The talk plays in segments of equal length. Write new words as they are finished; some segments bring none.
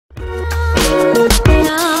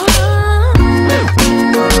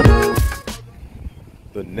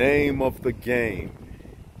name of the game.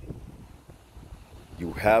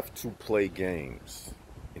 You have to play games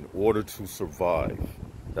in order to survive.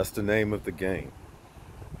 That's the name of the game.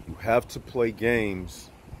 You have to play games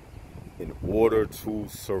in order to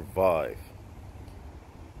survive.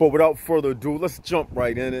 But without further ado, let's jump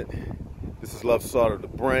right in it. This is Left Side of the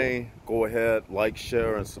Brain. Go ahead, like,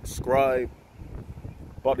 share, and subscribe.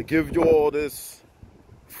 About to give you all this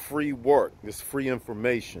free work, this free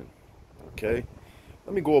information. Okay?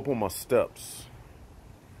 Let me go up on my steps.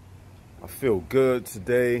 I feel good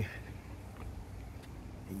today.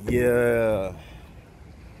 Yeah.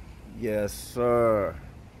 Yes, sir.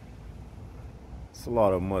 It's a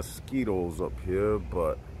lot of mosquitoes up here,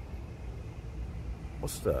 but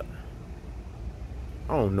what's that?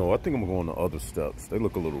 I don't know. I think I'm going to other steps. They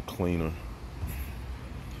look a little cleaner.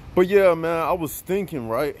 But yeah, man, I was thinking,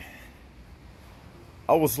 right?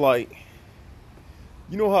 I was like,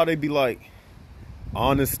 you know how they be like,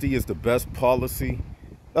 honesty is the best policy?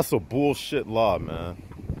 That's a bullshit lie, man.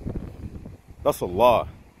 That's a lie.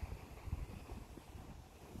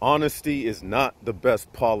 Honesty is not the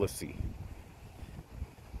best policy.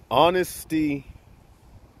 Honesty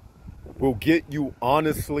will get you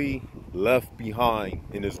honestly left behind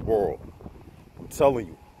in this world. I'm telling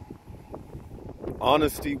you.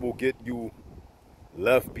 Honesty will get you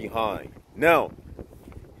left behind. Now,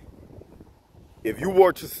 if you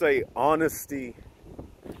were to say honesty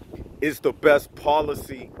is the best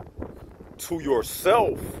policy to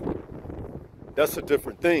yourself, that's a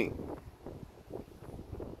different thing.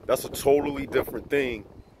 That's a totally different thing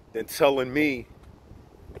than telling me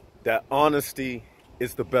that honesty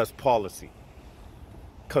is the best policy.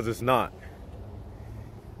 Because it's not.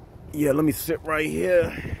 Yeah, let me sit right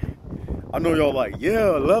here. I know y'all like, yeah,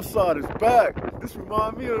 Left Side is back. This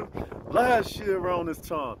reminds me of last year around this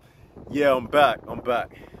time. Yeah, I'm back.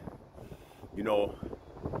 You know,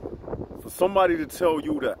 for somebody to tell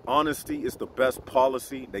you that honesty is the best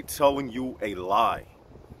policy, they telling you a lie.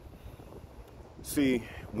 See,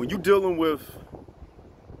 when you're dealing with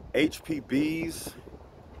HPBs,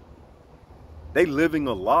 they living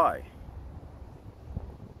a lie.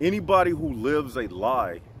 Anybody who lives a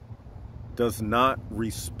lie does not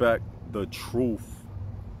respect the truth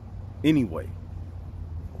anyway.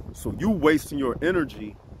 So you wasting your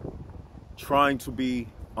energy trying to be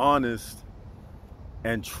honest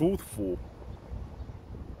and truthful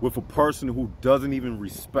with a person who doesn't even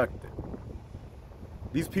respect it.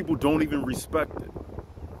 These people don't even respect it.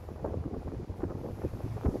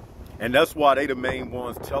 And that's why they the main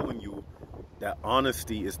ones telling you that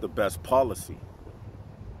honesty is the best policy.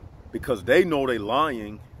 Because they know they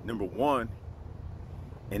lying, number one.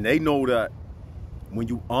 And they know that when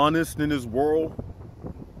you honest in this world,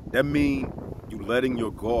 that means you letting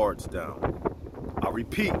your guards down. I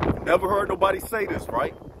repeat, you've never heard nobody say this,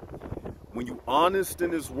 right? When you honest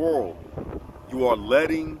in this world, you are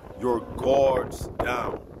letting your guards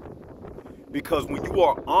down. Because when you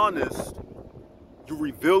are honest, you're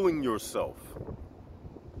revealing yourself.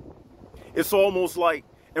 It's almost like,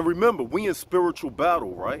 and remember, we in spiritual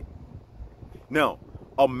battle, right? Now,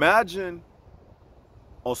 imagine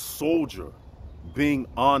a soldier being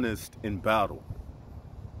honest in battle.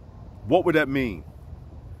 What would that mean?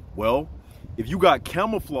 Well, if you got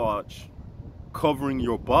camouflage covering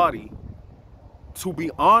your body, to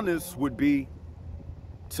be honest would be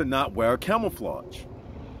to not wear camouflage.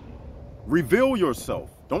 Reveal yourself.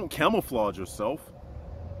 Don't camouflage yourself.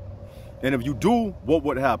 And if you do, what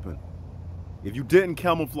would happen? If you didn't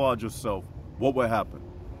camouflage yourself, what would happen?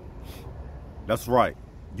 That's right.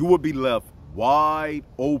 You would be left wide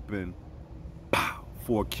open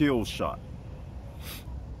for a kill shot.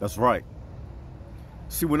 That's right.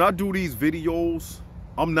 See, when I do these videos,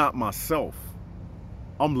 I'm not myself.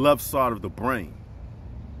 I'm Left Side of the Brain.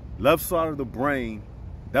 Left Side of the Brain,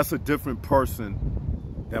 that's a different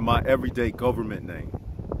person than my everyday government name.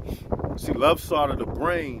 See, Left Side of the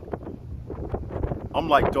Brain, I'm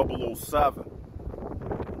like 007.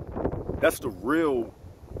 That's the real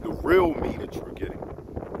me that you're getting.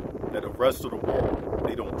 That the rest of the world,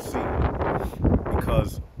 they don't see.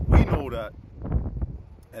 Because we know that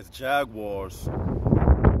as Jaguars,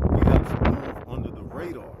 we have to move under the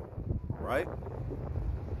radar, right?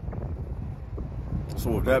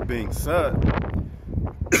 So with that being said,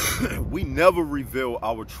 we never reveal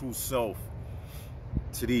our true self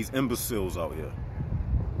to these imbeciles out here,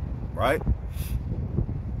 right?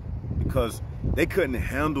 Because they couldn't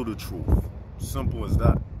handle the truth. Simple as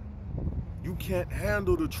that. You can't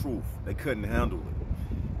handle the truth. They couldn't handle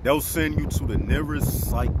it. They'll send you to the nearest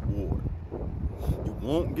psych ward. You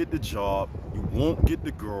won't get the job. You won't get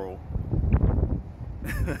the girl.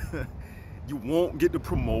 You won't get the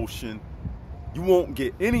promotion. You won't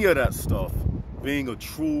get any of that stuff being a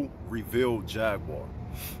true revealed Jaguar.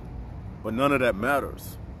 But none of that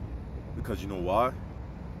matters. Because you know why?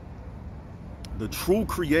 The true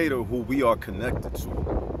creator who we are connected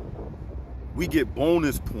to, we get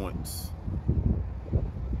bonus points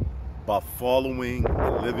by following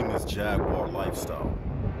and living this Jaguar lifestyle.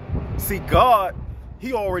 See, God,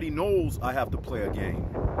 he already knows I have to play a game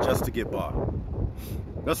just to get by.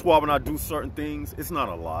 That's why when I do certain things, it's not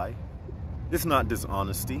a lie. It's not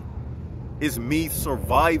dishonesty. It's me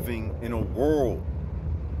surviving in a world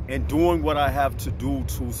and doing what I have to do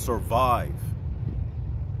to survive.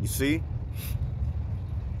 You see?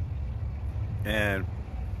 And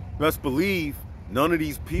best believe none of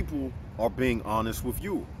these people are being honest with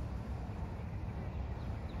you.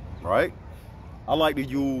 Right? I like to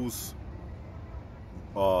use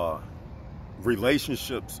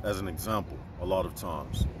relationships as an example a lot of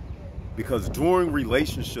times. Because during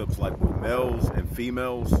relationships, like with males and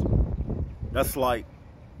females, that's like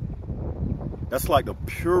the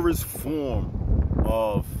purest form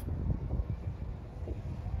of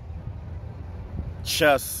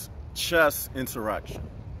chess interaction.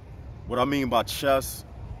 What I mean by chess,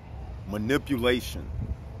 manipulation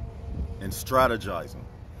and strategizing.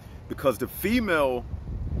 Because the female,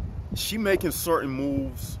 she making certain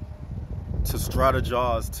moves to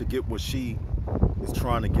strategize to get what she is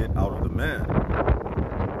trying to get out of the man.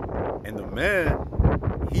 And the man,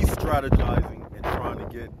 he's strategizing and trying to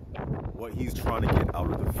get what he's trying to get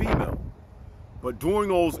out of the female. But during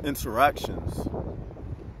those interactions,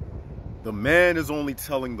 the man is only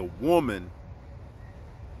telling the woman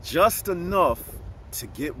just enough to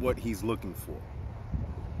get what he's looking for.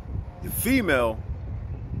 The female,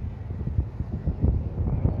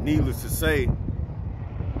 needless to say,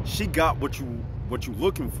 she got what you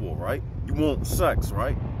looking for, right? You want sex,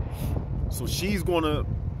 right? So she's gonna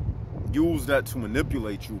use that to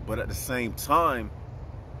manipulate you, but at the same time,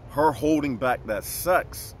 her holding back that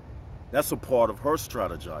sex, that's a part of her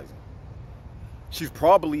strategizing. She's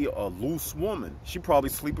probably a loose woman. She probably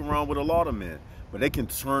sleep around with a lot of men, but they can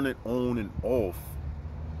turn it on and off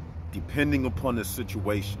depending upon the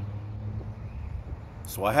situation.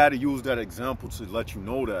 So I had to use that example to let you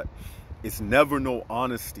know that it's never no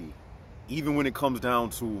honesty, even when it comes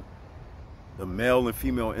down to the male and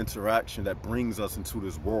female interaction that brings us into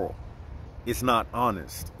this world. It's not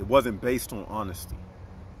honest. It wasn't based on honesty.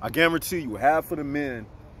 I guarantee you, half of the men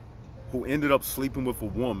who ended up sleeping with a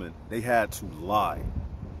woman, they had to lie.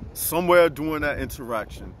 Somewhere during that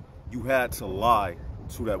interaction, you had to lie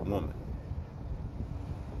to that woman.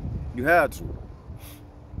 You had to.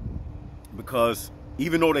 Because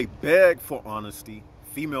even though they beg for honesty,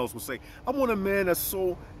 females will say, I want a man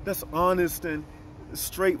that's honest and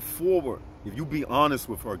straightforward. If you be honest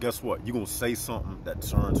with her, guess what? You're going to say something that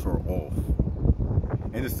turns her off.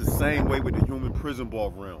 And it's the same way with the human prison ball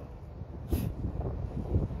realm.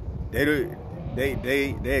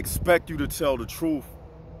 They expect you to tell the truth,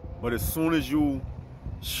 but as soon as you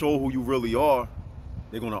show who you really are,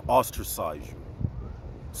 they're going to ostracize you.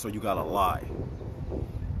 So you got to lie.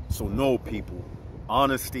 So no, people,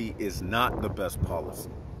 honesty is not the best policy.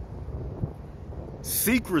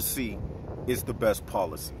 Secrecy is the best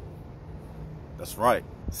policy. That's right.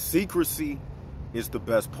 Secrecy is the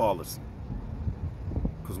best policy.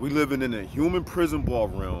 Because we living in a human prison ball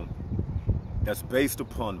realm that's based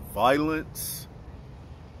upon violence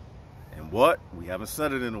and what? We haven't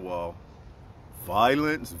said it in a while.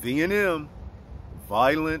 Violence, V&M,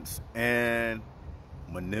 violence and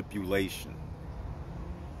manipulation.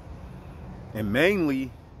 And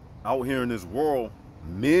mainly, out here in this world,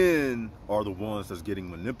 men are the ones that's getting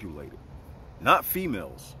manipulated, not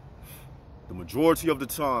females. The majority of the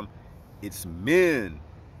time, it's men.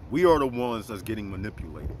 We are the ones that's getting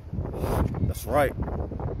manipulated. That's right.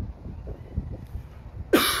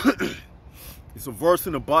 It's a verse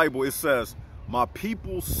in the Bible. It says, my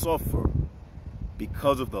people suffer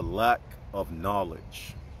because of the lack of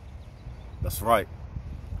knowledge. That's right.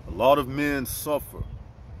 A lot of men suffer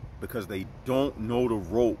because they don't know the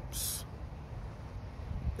ropes.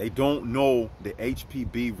 They don't know the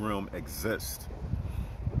HPB realm exists.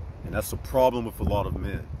 And that's a problem with a lot of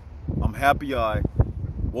men. I'm happy I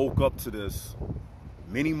woke up to this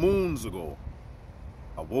many moons ago.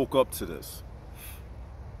 I woke up to this.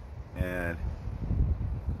 And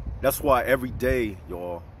that's why every day,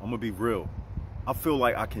 y'all, I'm going to be real. I feel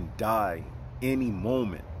like I can die any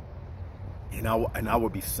moment. And I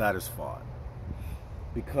would be satisfied.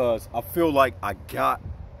 Because I feel like I got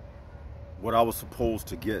what I was supposed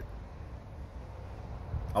to get.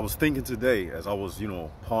 I was thinking today as I was,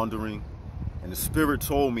 pondering, and the Spirit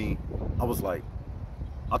told me I was like,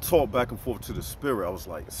 I talked back and forth to the Spirit. I was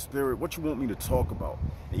like, Spirit, what you want me to talk about?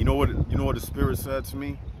 And you know what the Spirit said to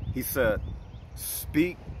me? He said,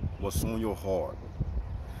 speak what's on your heart.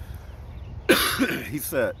 He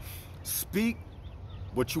said, speak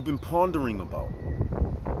what you've been pondering about.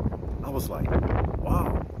 I was like,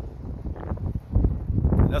 wow.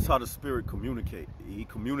 And that's how the Spirit communicates. He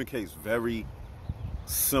communicates very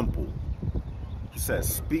simple. He says,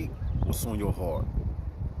 speak what's on your heart.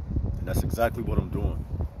 And that's exactly what I'm doing.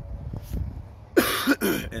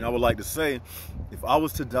 And I would like to say, if I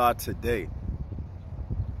was to die today,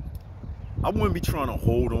 I wouldn't be trying to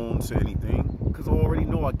hold on to anything, because I already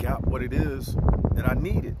know I got what it is that I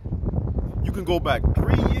needed. You can go back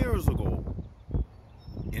 3 years ago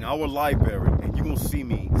in our library and you're going to see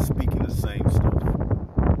me speaking the same stuff.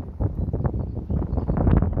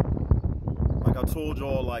 Like I told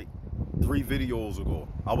y'all like 3 videos ago,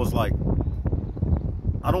 I was like,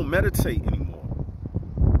 I don't meditate anymore.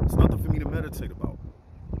 It's nothing for me to meditate about.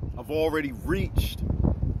 I've already reached.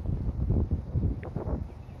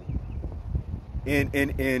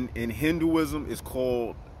 In Hinduism, it's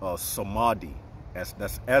called samadhi.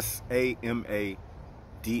 That's S-A-M-A-D-H-I.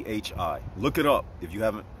 Look it up if you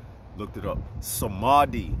haven't looked it up.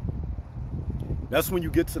 Samadhi. That's when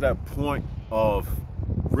you get to that point of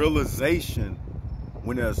realization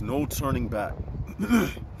when there's no turning back.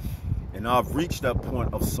 And I've reached that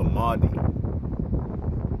point of samadhi.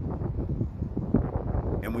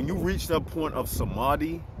 And when you reach that point of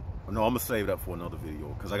samadhi, no, I'm going to save that for another video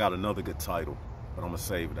because I got another good title, but I'm going to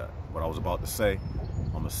save that. What I was about to say,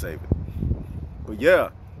 I'm going to save it. But yeah,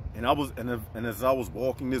 and as I was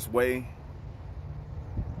walking this way,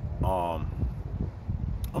 I'm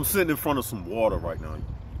sitting in front of some water right now.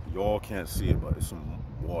 Y'all can't see it, but it's some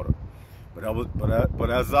water. But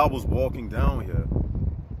as I was walking down here,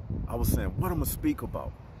 I was saying, what I'm going to speak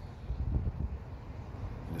about?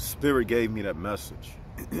 And the Spirit gave me that message.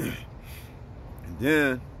 And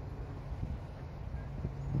then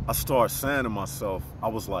I started saying to myself, I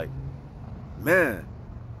was like, man,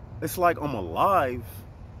 it's like I'm alive,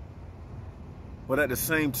 but at the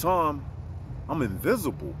same time, I'm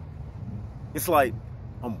invisible. It's like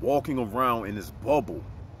I'm walking around in this bubble.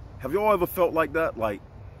 Have y'all ever felt like that? Like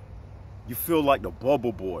you feel like the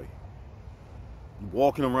bubble boy. You're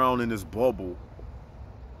walking around in this bubble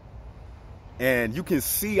and you can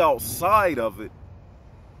see outside of it,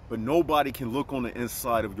 but nobody can look on the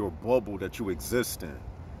inside of your bubble that you exist in.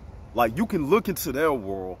 Like you can look into their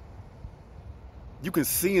world. You can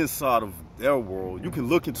see inside of their world. You can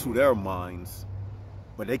look into their minds,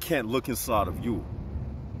 but they can't look inside of you.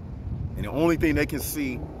 And the only thing they can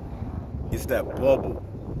see is that bubble.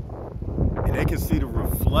 And they can see the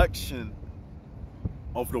reflection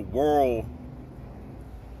of the world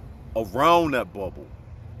around that bubble,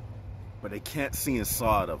 but they can't see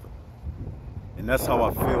inside of it. And that's how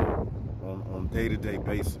I feel on a day-to-day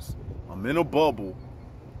basis. I'm in a bubble,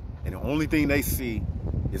 and the only thing they see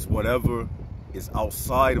is whatever is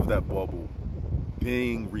outside of that bubble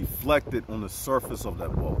being reflected on the surface of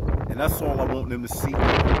that bubble. And that's all I want them to see.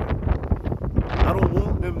 I don't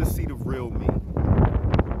want them to see the real me.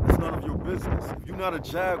 That's none of your business. If you're not a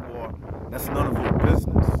Jaguar, that's none of your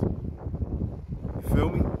business. You feel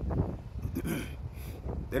me?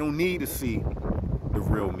 They don't need to see the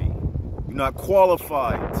real me. You're not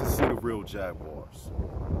qualified to see the real Jaguars.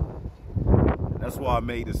 And that's why I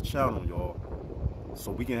made this channel, y'all. So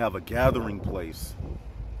we can have a gathering place,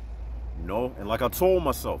 you know? And like I told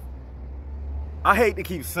myself, I hate to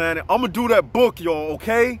keep saying it. I'm going to do that book, y'all,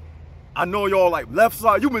 okay? I know y'all like, left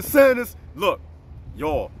side, you've been saying this. Look,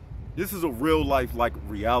 y'all, this is a real life, like,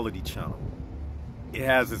 reality channel. It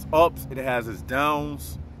has its ups, it has its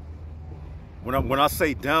downs. When I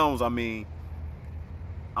say downs, I mean,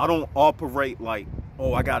 I don't operate like,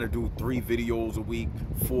 oh, I got to do 3 videos a week,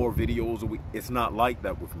 4 videos a week. It's not like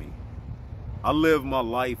that with me. I live my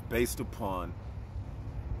life based upon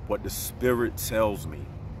what the Spirit tells me.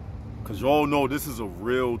 Because y'all know this is a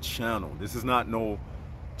real channel. This is not no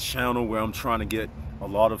channel where I'm trying to get a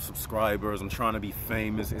lot of subscribers. I'm trying to be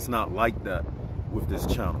famous. It's not like that with this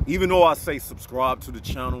channel. Even though I say subscribe to the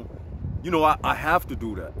channel, you know, I have to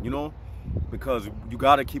do that, you know, because you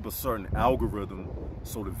got to keep a certain algorithm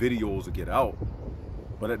so the videos will get out.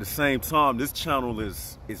 But at the same time, this channel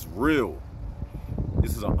is real.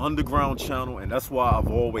 This is an underground channel, and that's why I've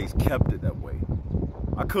always kept it that way.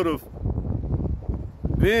 I could have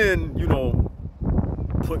been, you know,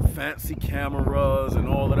 put fancy cameras and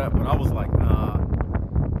all of that, but I was like, nah.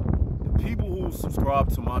 The people who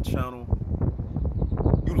subscribe to my channel,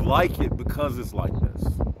 you like it because it's like this.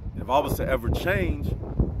 And if I was to ever change,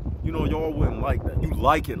 you know, y'all wouldn't like that. You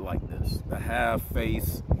like it like this. The half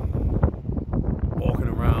face, walking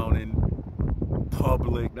around in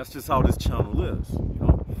public. That's just how this channel is, you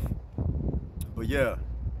know. But yeah,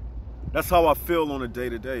 that's how I feel on a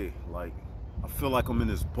day-to-day. Like, I feel like I'm in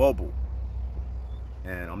this bubble.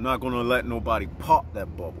 And I'm not gonna let nobody pop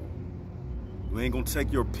that bubble. You ain't gonna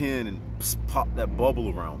take your pen and pop that bubble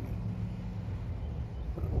around me.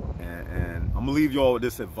 And I'm gonna leave y'all with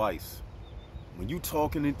this advice. When you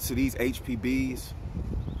talking to these HPBs,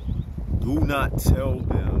 do not tell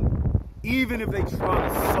them, even if they try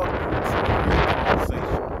to suck you into a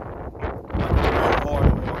conversation, like a real hard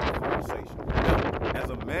conversation. Now, as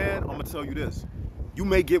a man, I'm gonna tell you this. You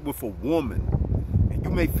may get with a woman, and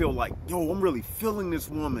you may feel like, yo, I'm really feeling this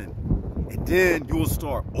woman. And then you'll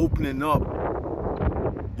start opening up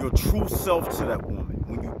your true self to that woman.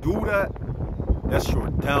 When you do that, that's your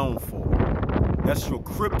downfall. That's your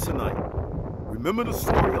kryptonite. Remember the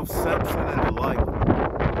story of Samson and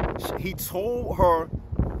Delilah? He told her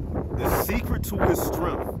the secret to his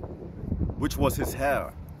strength, which was his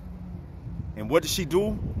hair. And what did she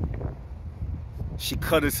do? She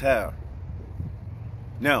cut his hair.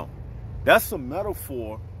 Now, that's a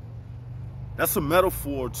metaphor. That's a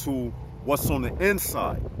metaphor to what's on the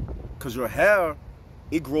inside. Because your hair,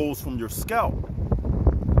 it grows from your scalp.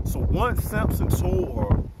 So once Samson told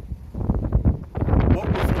her what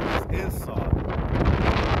was on his inside,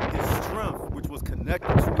 his strength, which was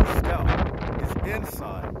connected to his scalp, his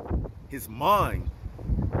inside, his mind,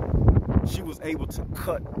 she was able to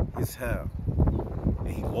cut his hair. And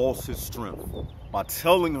he lost his strength by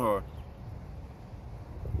telling her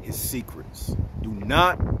his secrets. Do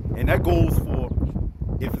not, and that goes for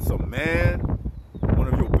if it's a man, one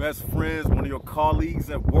of your best friends, one of your colleagues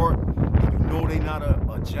at work, and you know they not a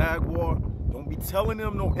jaguar, don't be telling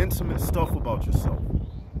them no intimate stuff about yourself.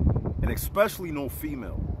 And especially no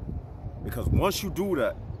female. Because once you do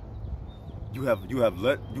that, you have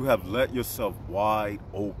let yourself wide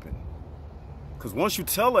open. Because once you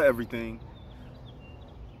tell her everything,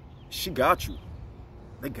 she got you.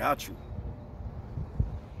 They got you.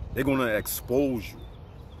 They're gonna expose you.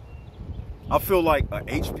 I feel like a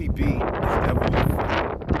HPB is never your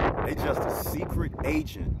friend. They just a secret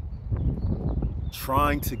agent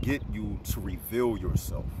trying to get you to reveal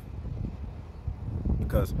yourself.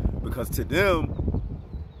 Because to them,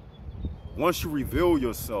 once you reveal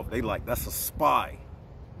yourself, they like, that's a spy.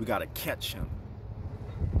 We gotta catch him.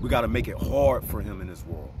 We gotta make it hard for him in this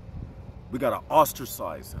world. We gotta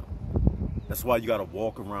ostracize him. That's why you gotta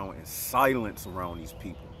walk around in silence around these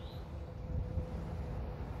people.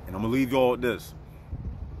 And I'm gonna leave y'all with this.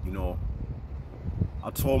 You know, I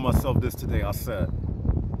told myself this today. I said,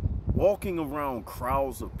 walking around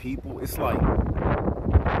crowds of people, it's like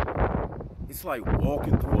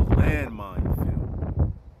walking through a landmine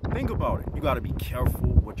field. Think about it. You gotta be careful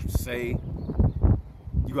what you say.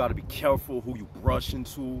 You gotta be careful who you brush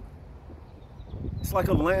into. It's like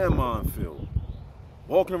a landmine field.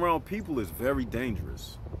 Walking around people is very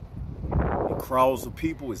dangerous. And crowds of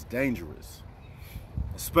people is dangerous.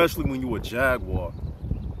 Especially when you're a jaguar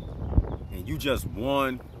and you just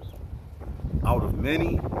one out of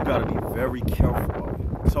many. You gotta be very careful out here.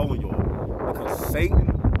 I'm telling y'all, because Satan,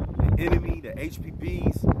 the enemy, the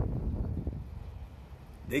HPBs,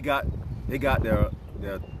 they got their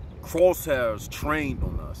crosshairs trained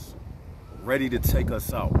on us, ready to take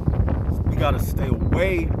us out. So we gotta stay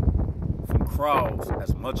away from crowds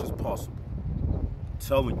as much as possible. I'm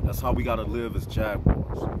telling you, that's how we gotta live as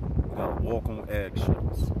jaguars. We gotta walk on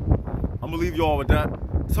eggshells. I'm gonna leave y'all with that.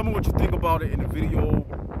 Tell me what you think about it in the video,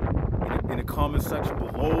 in the comment section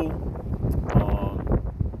below.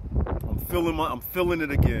 I'm feeling it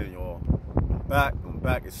again, y'all. I'm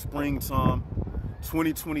back. It's springtime.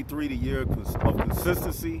 2023, the year of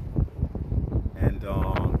consistency. And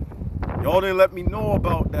y'all didn't let me know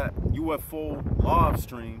about that UFO live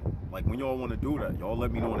stream. Like, when y'all want to do that, y'all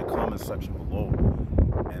let me know in the comment section below.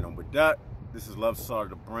 And with that, this is Left Side of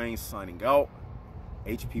the Brain signing out.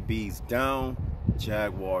 HPB's down,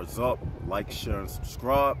 Jaguars up. Like, share, and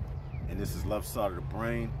subscribe. And this is Left Side of the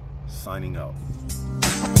Brain signing out.